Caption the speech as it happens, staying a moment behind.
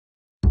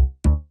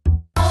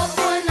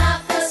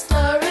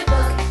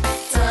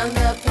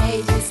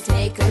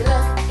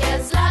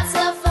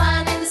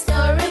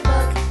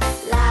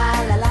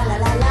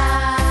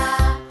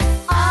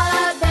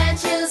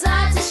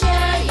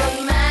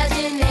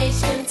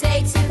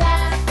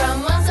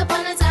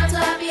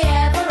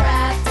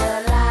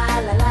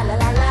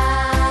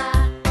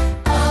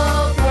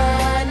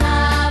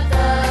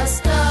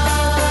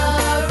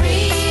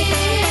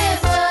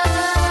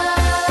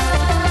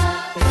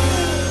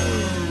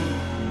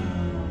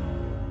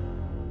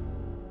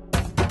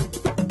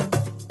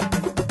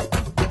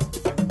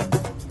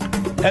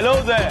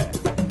Hello there.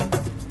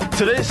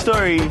 Today's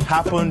story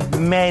happened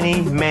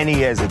many, many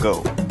years ago,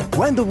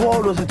 when the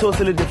world was a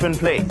totally different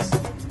place.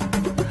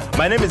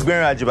 My name is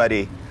Gbenro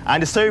Ajibade,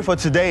 and the story for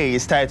today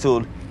is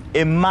titled,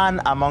 A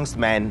Man Amongst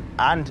Men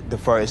and the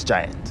Forest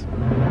Giant.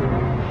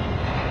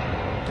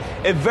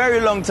 A very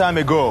long time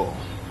ago,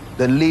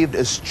 there lived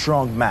a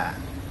strong man.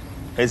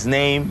 His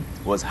name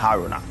was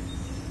Haruna.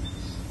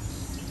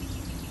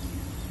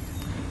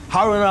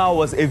 Haruna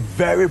was a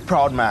very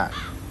proud man.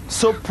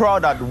 So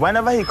proud that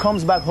whenever he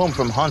comes back home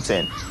from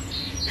hunting,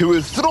 he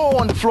will throw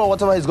on the floor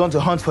whatever he's going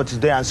to hunt for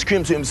today and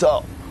scream to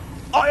himself,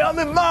 I am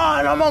a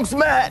man amongst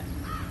men.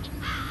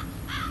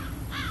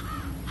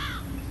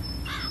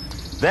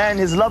 Then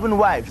his loving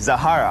wife,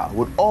 Zahara,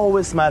 would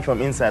always smile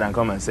from inside and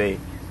come and say,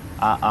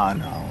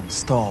 now,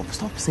 stop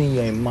saying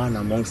you're a man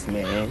amongst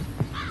men.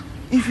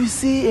 If you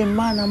see a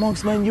man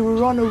amongst men, you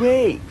will run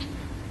away.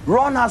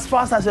 Run as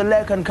fast as your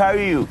leg can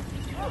carry you.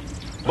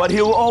 But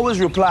he will always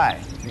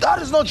reply,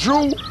 that is not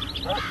true.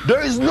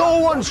 There is no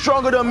one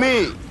stronger than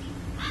me.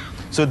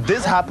 So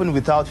this happened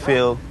without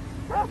fail,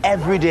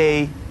 every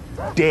day,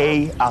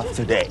 day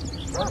after day.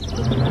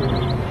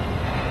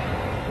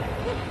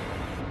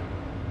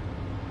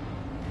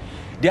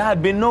 There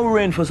had been no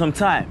rain for some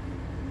time,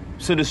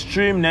 so the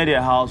stream near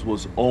their house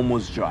was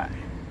almost dry.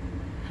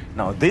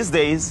 Now these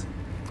days,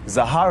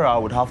 Zahara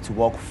would have to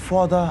walk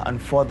further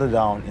and further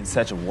down in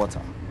search of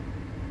water.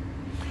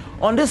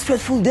 On this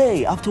fateful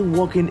day, after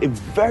walking a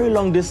very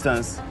long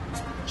distance,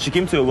 she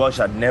came to a well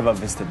she had never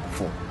visited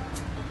before.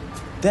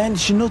 Then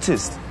she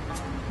noticed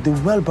the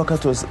well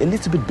bucket was a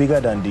little bit bigger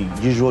than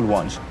the usual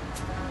one.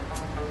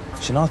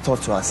 She now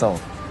thought to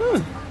herself,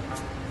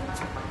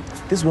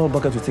 this well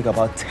bucket will take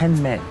about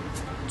 10 men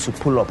to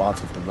pull up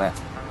out of the well.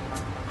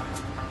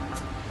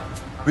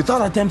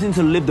 Without attempting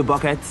to lift the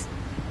bucket,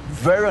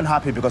 very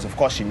unhappy because of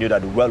course she knew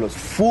that the well was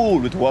full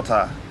with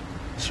water,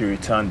 she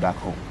returned back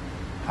home.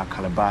 Her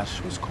calabash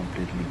was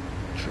completely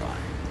dry.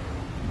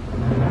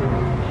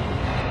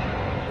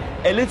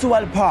 A little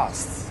while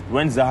passed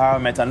when Zahara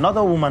met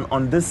another woman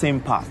on this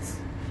same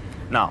path.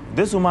 Now,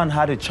 this woman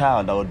had a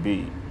child that would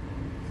be,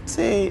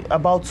 say,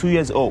 about 2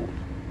 years old.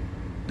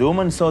 The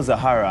woman saw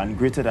Zahara and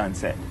greeted her and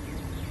said,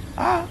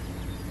 where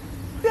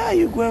are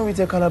you going with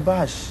a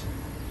calabash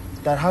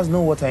that has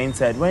no water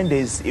inside when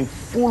there's a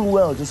full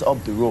well just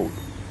up the road?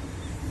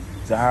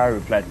 Zahara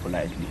replied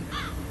politely,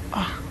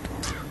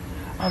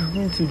 I'm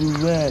going to the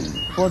well,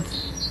 but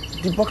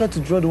the bucket to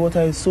draw the water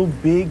is so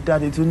big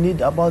that it will need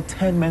about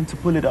 10 men to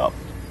pull it up.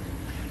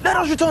 Let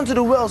us return to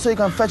the well so you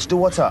can fetch the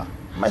water.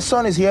 My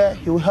son is here,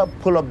 he will help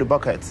pull up the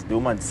bucket, the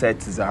woman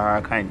said to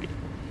Zahara kindly.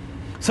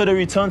 So they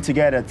returned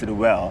together to the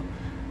well,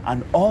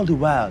 and all the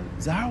while,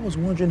 Zahara was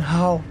wondering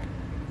how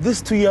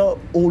this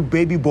 2-year-old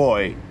baby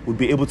boy would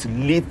be able to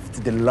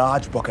lift the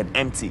large bucket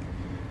empty,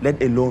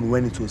 let alone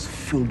when it was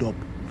filled up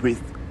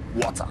with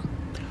water.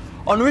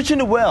 On reaching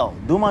the well,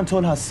 the woman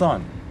told her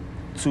son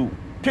to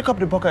pick up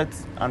the bucket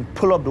and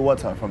pull up the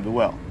water from the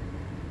well.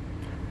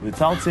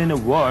 Without saying a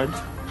word,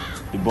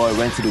 the boy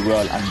went to the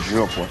well and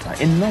drew up water.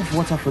 Enough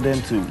water for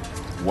them to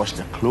wash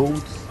their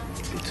clothes,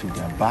 they took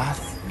their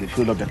bath, they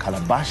filled up their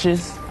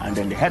calabashes, and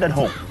then they headed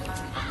home.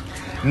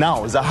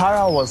 Now,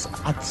 Zahara was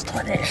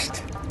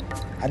astonished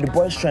at the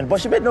boy's strength,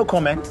 but she made no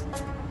comment.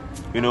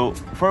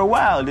 For a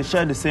while, they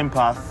shared the same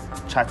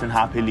path, chatting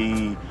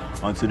happily,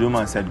 until the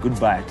woman said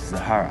goodbye to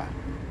Zahara.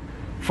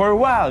 For a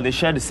while, they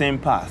shared the same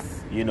path,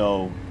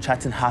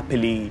 chatting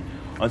happily,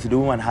 until the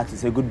woman had to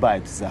say goodbye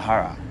to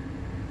Zahara.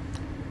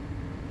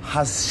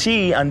 As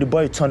she and the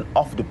boy turned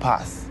off the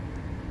path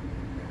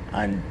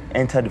and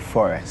entered the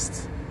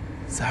forest,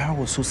 Zahara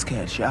was so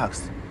scared, she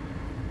asked,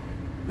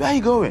 where are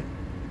you going?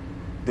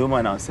 The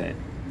woman now said,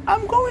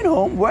 I'm going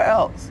home, where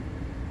else?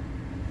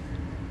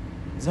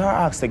 Zahara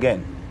asked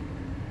again,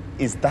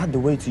 is that the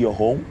way to your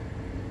home?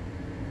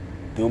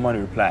 The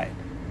woman replied,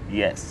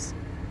 yes.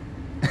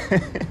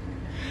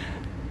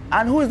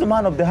 And who is the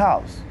man of the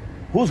house?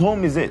 Whose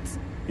home is it?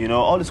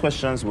 All these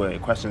questions were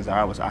questions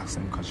Zahara was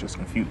asking because she was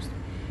confused.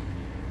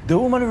 The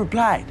woman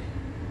replied,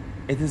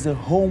 it is the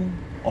home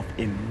of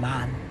a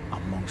man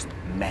amongst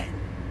men.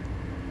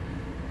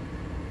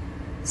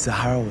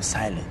 Zahara was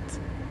silent.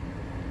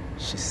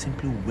 She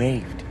simply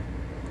waved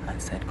and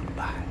said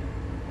goodbye.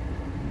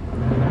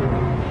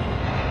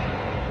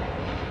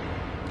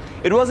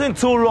 It wasn't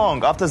too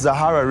long after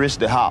Zahara reached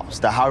the house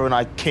that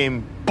Haruna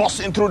came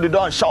busting through the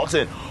door and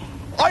shouting,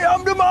 I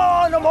am the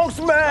man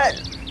amongst men!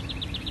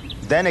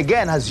 Then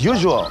again, as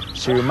usual,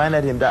 she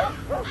reminded him that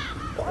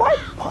quite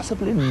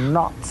possibly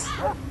not.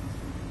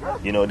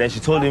 Then she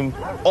told him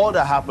all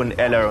that happened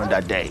earlier on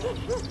that day.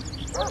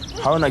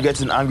 Haruna,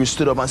 getting angry,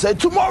 stood up and said,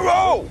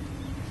 tomorrow,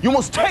 you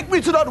must take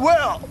me to that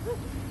well.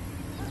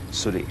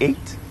 So they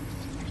ate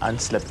and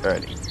slept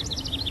early.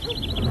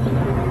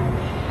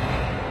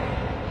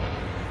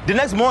 The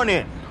next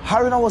morning,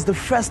 Haruna was the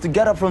first to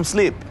get up from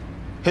sleep.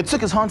 He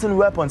took his hunting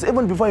weapons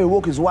even before he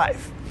woke his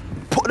wife,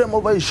 put them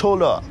over his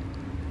shoulder.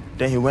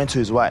 Then he went to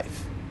his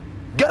wife.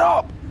 Get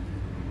up!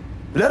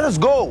 Let us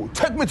go!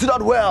 Take me to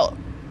that well!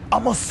 I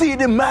must see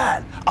the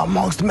man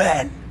amongst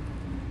men.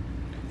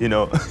 You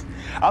know,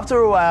 after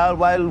a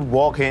while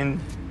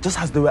walking, just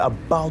as they were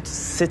about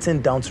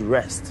sitting down to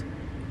rest,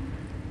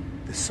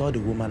 they saw the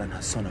woman and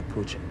her son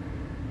approaching.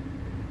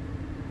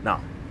 Now,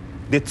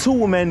 the two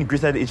women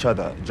greeted each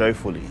other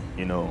joyfully,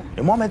 you know.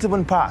 A moment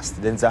even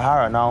passed. Then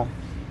Zahara now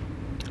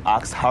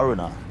asked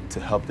Haruna to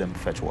help them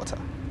fetch water.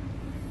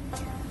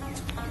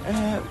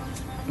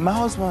 My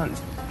husband,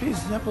 please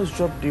help us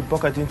drop the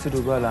bucket into the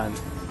well and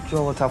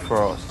draw water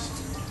for us.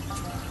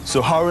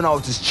 So Haruna,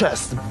 with his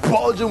chest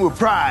bulging with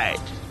pride,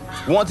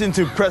 wanting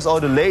to impress all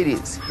the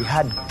ladies, he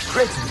had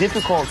great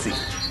difficulty,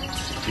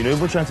 you know,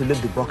 even trying to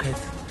lift the bucket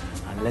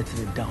and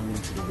letting it down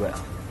into the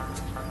well.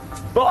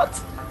 But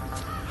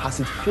as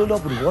it filled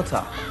up with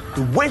water,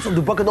 the weight of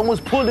the bucket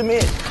almost pulled him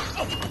in.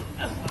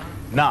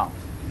 Now,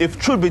 if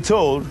truth be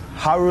told,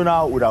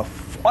 Haruna would have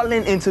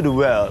fallen into the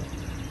well,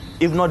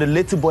 if not the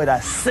little boy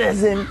that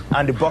seized him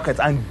and the bucket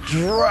and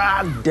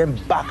dragged them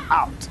back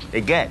out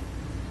again.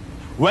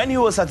 When he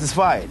was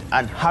satisfied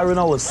and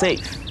Haruna was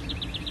safe,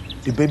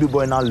 the baby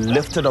boy now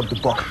lifted up the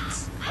bucket,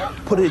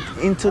 put it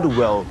into the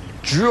well,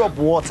 drew up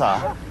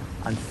water,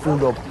 and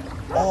filled up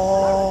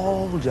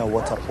all their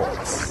water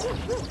pots.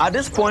 At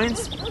this point,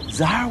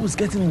 Zahara was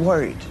getting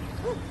worried.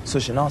 So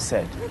she now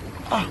said,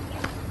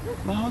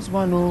 my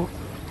husband,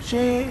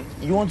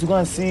 you want to go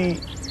and see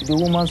the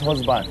woman's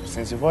husband,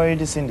 since you've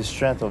already seen the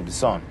strength of the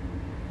son?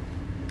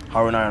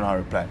 Haruna now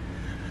replied,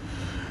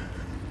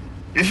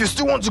 if you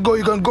still want to go,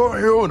 you can go on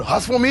your own.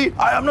 As for me,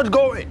 I am not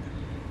going.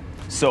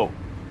 So,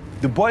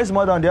 the boy's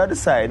mother on the other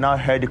side now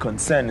heard the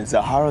concern in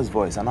Zahara's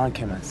voice and now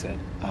came and said,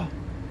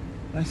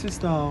 my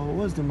sister,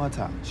 what's the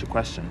matter? She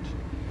questioned.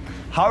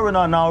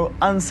 Haruna now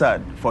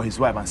answered for his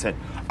wife and said,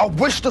 I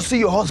wish to see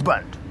your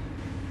husband.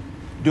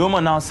 The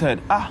woman now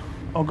said,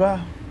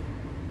 Oga,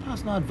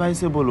 that's not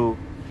advisable.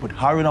 But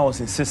Haruna was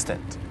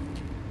insistent.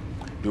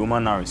 The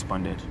woman now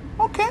responded,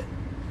 okay,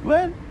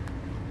 well,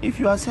 if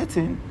you are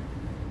certain,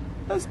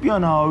 let's be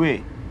on our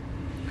way.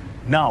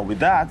 Now, with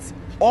that,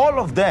 all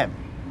of them,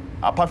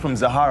 apart from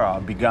Zahara,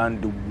 began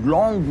the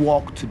long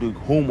walk to the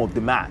home of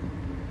the man,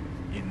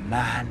 a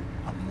man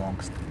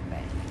amongst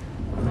men.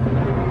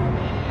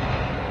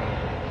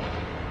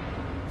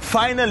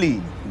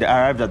 Finally, they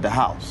arrived at the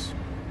house.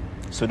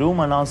 So the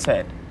woman now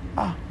said,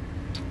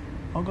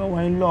 Oga,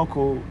 we're in luck.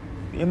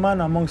 A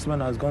man amongst men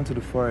has gone to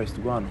the forest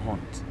to go and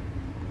hunt.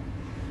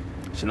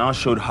 She now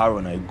showed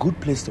Haruna a good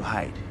place to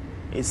hide,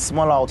 a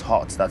small out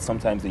hut that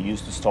sometimes they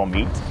used to store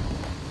meat.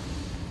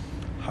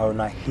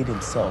 Haruna hid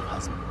himself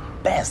as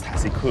best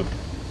as he could.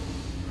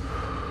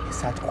 He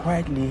sat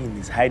quietly in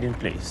his hiding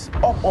place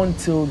up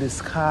until the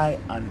sky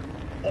and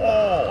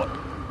all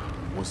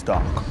was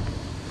dark.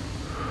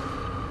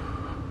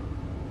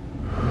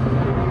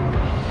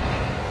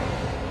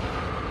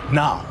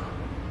 Now,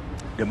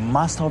 the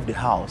master of the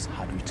house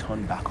had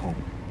returned back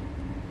home.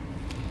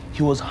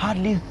 He was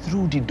hardly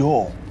through the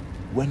door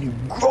when he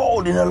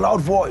growled in a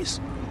loud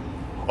voice,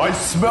 I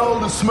smell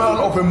the smell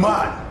of a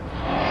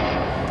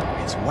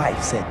man. His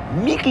wife said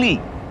meekly,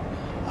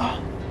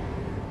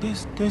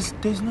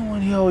 there's no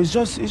one here. It's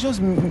just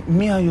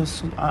me and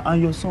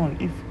your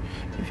son.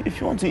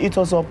 If you want to eat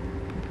us up,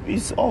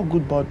 it's all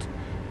good, but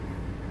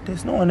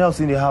there's no one else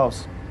in the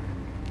house.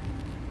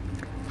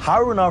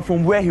 Haruna,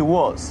 from where he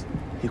was,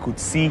 he could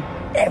see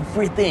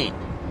everything.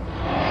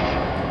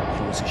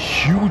 He was a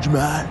huge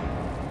man,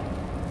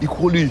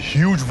 equally a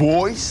huge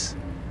voice.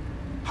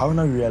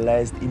 Haruna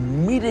realized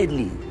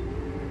immediately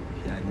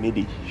he had made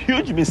a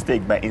huge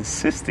mistake by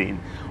insisting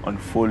on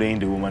following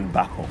the woman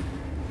back home.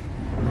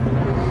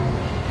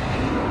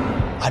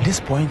 At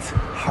this point,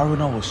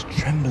 Haruna was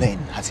trembling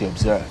as he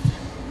observed.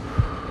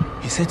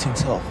 He said to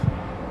himself,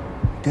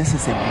 this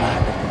is a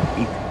man that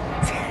can eat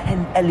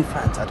 10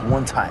 elephants at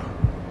one time.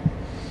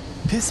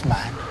 This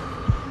man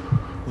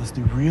was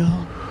the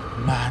real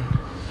man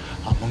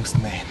amongst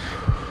men.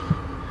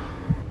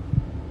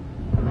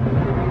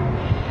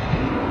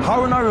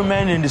 Haruna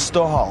remained in the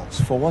storehouse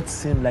for what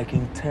seemed like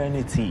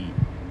eternity,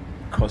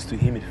 because to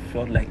him it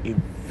felt like a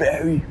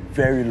very,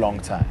 very long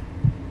time.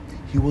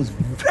 He was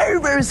very,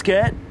 very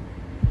scared,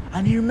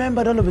 and he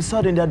remembered all of a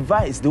sudden the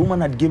advice the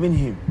woman had given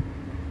him.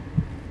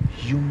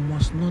 You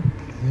must not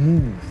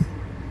move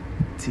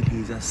till he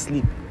is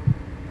asleep.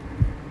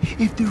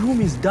 If the room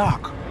is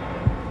dark,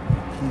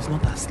 he is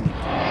not asleep.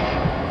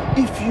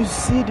 If you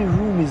see the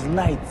room is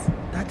light,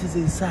 that is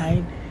a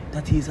sign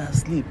that he is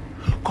asleep.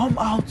 Come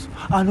out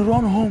and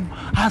run home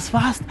as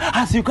fast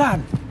as you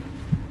can.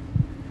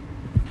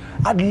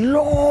 At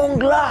long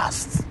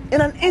last,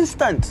 in an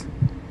instant,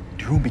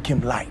 the room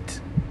became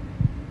light,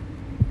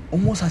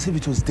 almost as if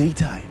it was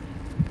daytime.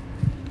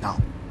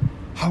 Now,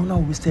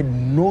 Haruna wasted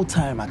no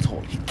time at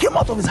all. He came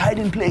out of his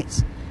hiding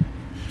place,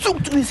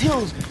 took to his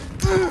heels,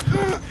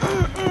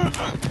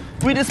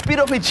 with the speed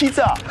of a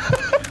cheetah.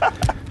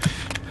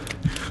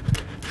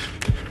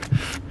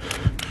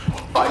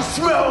 I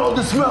smell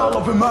the smell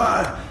of a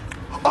man.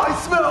 I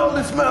smell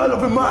the smell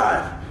of a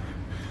man.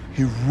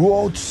 He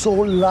roared so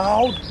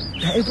loud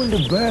that even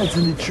the birds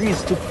in the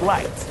trees took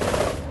flight.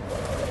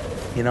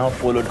 He now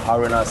followed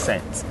Haruna's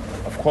scent.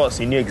 Of course,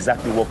 he knew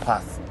exactly what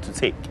path to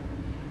take.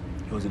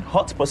 He was in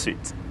hot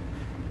pursuit.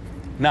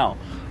 Now,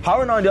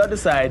 Haruna on the other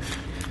side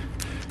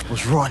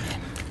was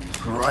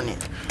running,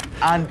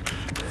 and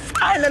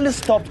finally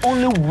stopped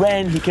only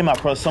when he came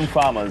across some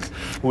farmers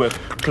who were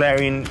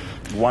clearing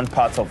one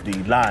part of the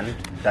land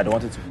that they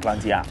wanted to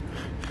plant yam.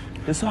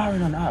 They saw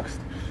Haruna and asked,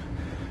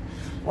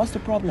 "What's the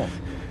problem?"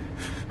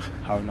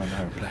 Haruna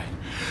replied,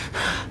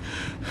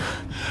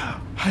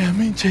 "I am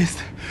being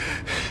chased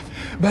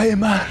by a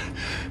man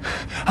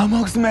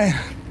amongst men."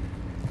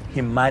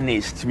 He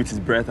managed with his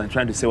breath and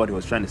trying to say what he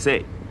was trying to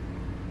say.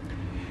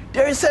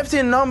 "There is safety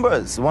in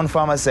numbers," one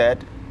farmer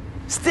said.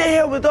 "Stay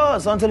here with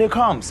us until he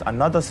comes,"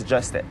 another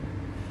suggested.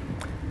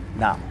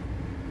 Now,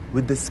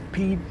 with the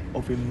speed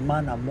of a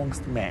man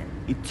amongst men,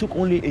 it took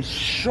only a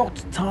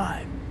short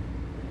time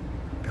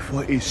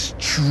before a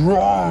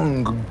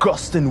strong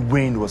gusting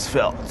wind was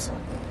felt.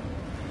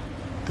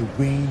 The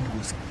wind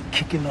was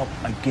kicking up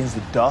against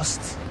the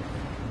dust.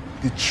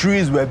 The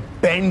trees were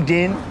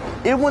bending.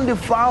 Even the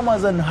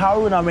farmers and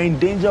Haruna were in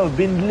danger of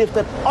being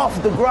lifted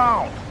off the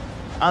ground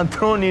and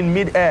thrown in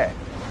mid-air.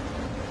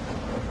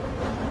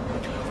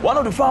 One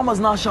of the farmers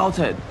now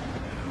shouted,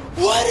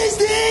 "What is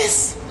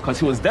this?" Because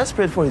he was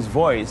desperate for his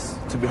voice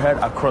to be heard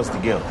across the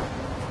gale.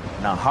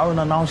 Now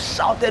Haruna now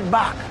shouted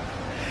back,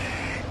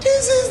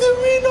 "This is the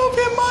wind of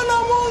a man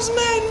amongst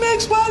men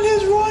makes while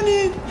he's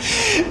running.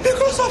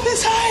 Because of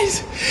his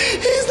size,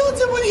 he's not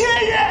even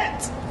here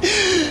yet.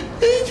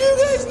 If you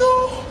guys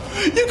know,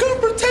 you can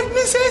protect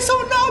me, say so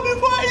now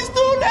before it's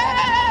too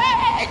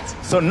late."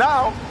 So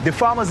now, the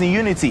farmers in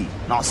unity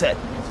now said,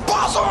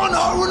 "Pass on,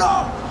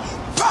 Haruna!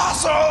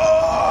 Pass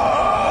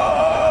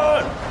on!"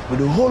 With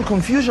the whole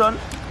confusion,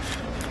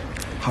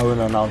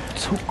 Haruna now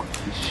took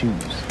his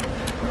shoes,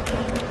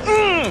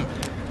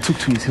 took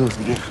to his heels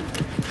again.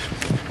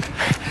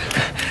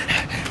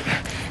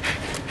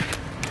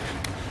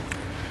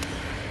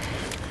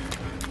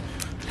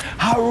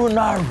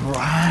 Haruna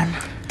ran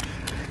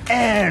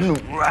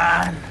and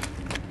ran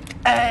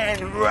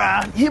and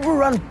ran. He even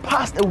ran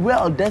past a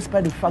well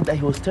despite the fact that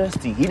he was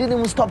thirsty. He didn't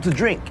even stop to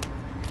drink.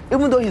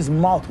 Even though his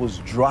mouth was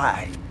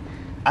dry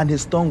and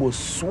his tongue was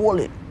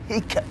swollen,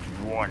 he kept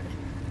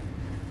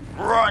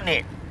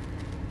running.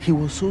 He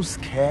was so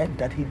scared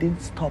that he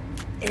didn't stop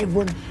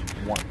even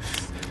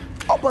once.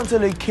 Up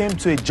until he came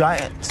to a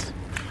giant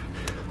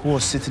who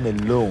was sitting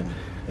alone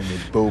in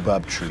a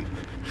baobab tree.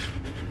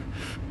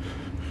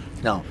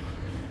 Now,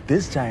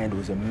 this giant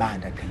was a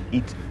man that can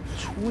eat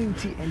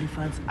 20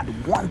 elephants at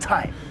one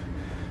time.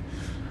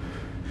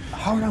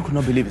 Haruna could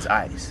not believe his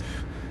eyes.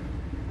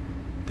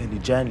 Then the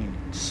giant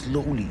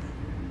slowly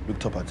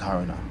looked up at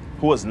Haruna,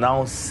 who was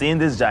now seeing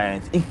this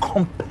giant in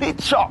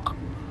complete shock.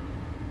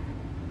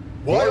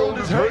 "Why all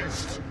this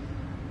haste?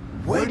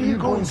 Where do you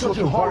go in such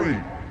a hurry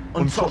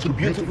on such a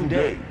beautiful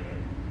day?"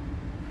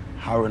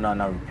 Haruna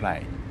now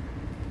replied,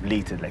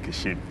 bleated like a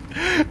sheep,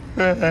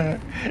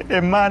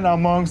 "A man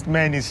amongst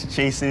men is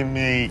chasing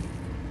me."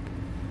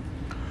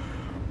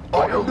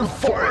 "I am the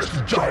forest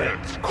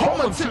giant.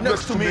 Come and sit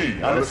next to me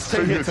and let's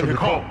stay here till he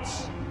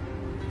comes."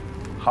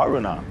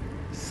 Haruna,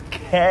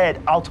 scared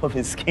out of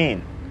his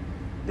skin,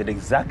 did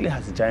exactly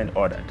as the giant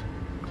ordered.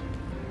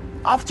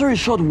 After a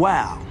short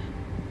while,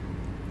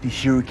 the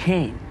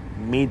hurricane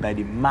made by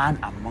the man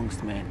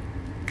amongst men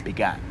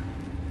began.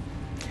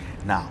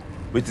 Now,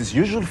 with its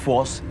usual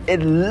force,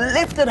 it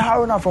lifted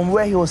Haruna from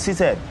where he was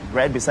seated,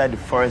 right beside the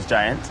forest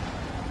giant.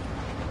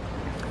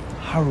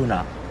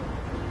 Haruna,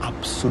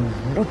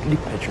 absolutely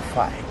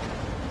petrified,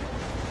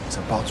 was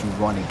about to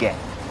run again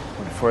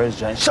when the forest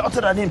giant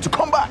shouted at him to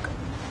come back.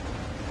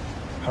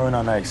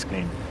 Haruna now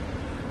exclaimed,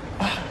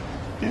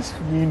 "This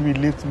wind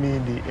will lift me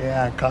in the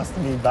air and cast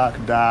me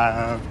back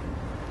down."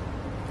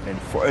 Then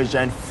the forest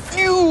giant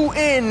flew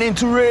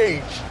into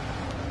rage,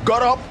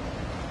 got up,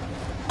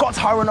 caught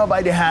Haruna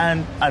by the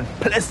hand and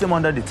placed him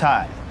under the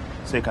thigh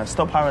so he can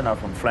stop Haruna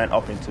from flying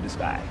up into the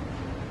sky.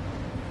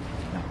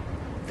 Now,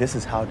 this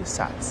is how they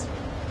sat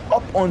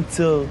up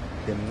until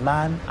the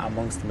man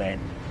amongst men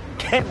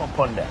came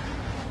upon them.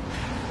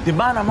 The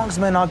man amongst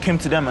men now came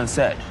to them and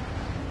said,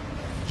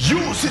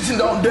 "You sitting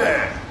down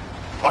there,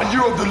 are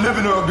you of the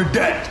living or of the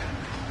dead?"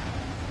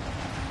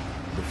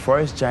 The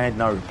forest giant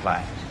now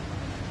replied,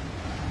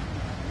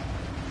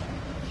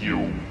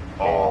 "You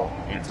are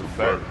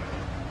interfering."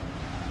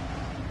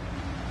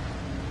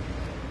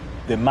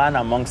 The man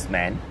amongst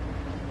men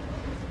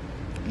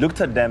looked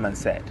at them and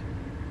said,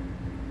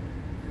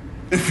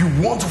 "If you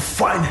want to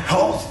find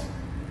health,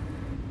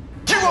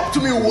 give up to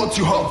me what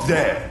you have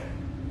there."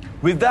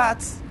 With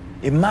that,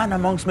 a man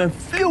amongst men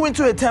flew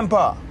into a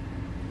temper.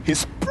 He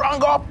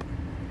sprang up,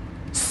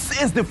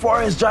 seized the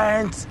forest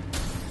giant,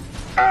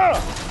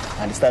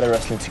 and they started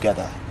wrestling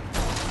together.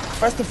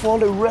 First of all,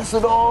 they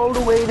wrestled all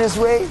the way this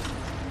way,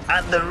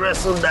 and they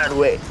wrestled that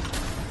way.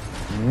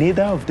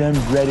 Neither of them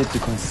ready to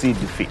concede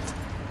defeat.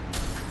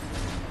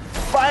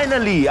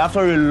 Finally, after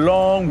a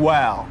long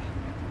while,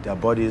 their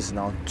bodies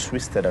now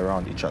twisted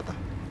around each other.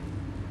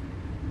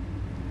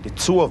 The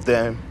two of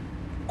them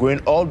going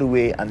all the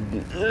way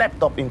and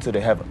leapt up into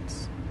the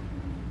heavens.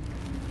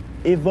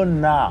 Even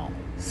now,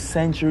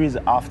 centuries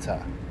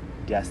after,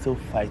 they are still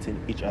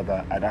fighting each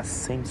other at that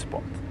same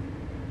spot.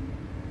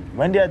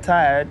 When they are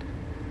tired,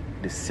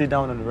 they sit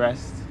down and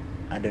rest,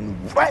 and then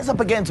rise up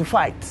again to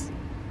fight.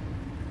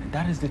 And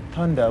that is the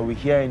thunder we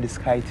hear in the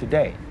sky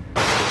today.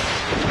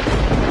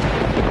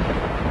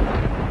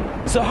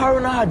 So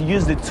Haruna had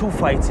used the two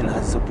fighting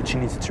as his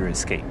opportunity to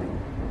escape.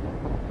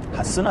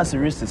 As soon as he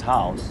reached his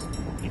house,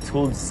 he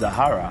told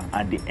Zahara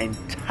and the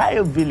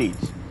entire village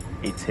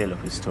a tale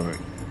of his story.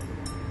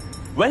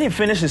 When he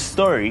finished his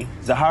story,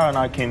 Zahara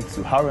now came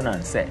to Haruna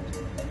and said,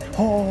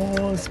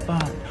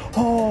 "Husband,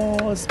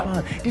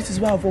 husband, this is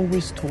why I've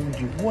always told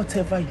you,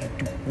 whatever you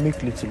do,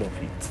 make little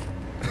of it."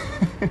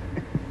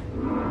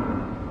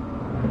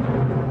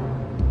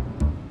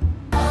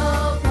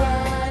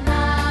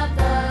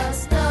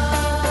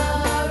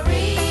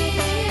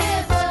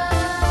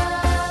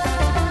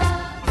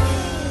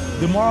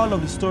 The moral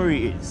of the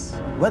story is,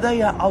 whether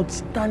you're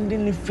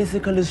outstandingly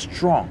physically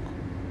strong,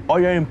 or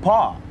you're in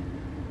power,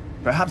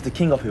 perhaps the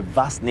king of a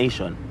vast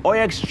nation, or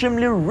you're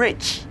extremely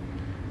rich,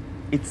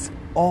 it's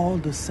all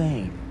the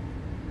same.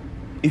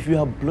 If you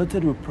are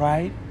bloated with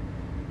pride,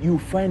 you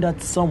find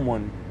that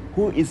someone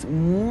who is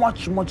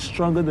much, much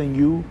stronger than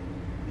you,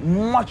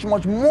 much,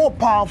 much more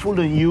powerful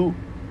than you,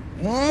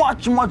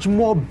 much, much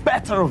more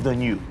better off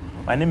than you.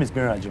 My name is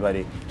Gbenro Ajibade.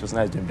 It was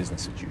nice doing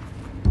business with you.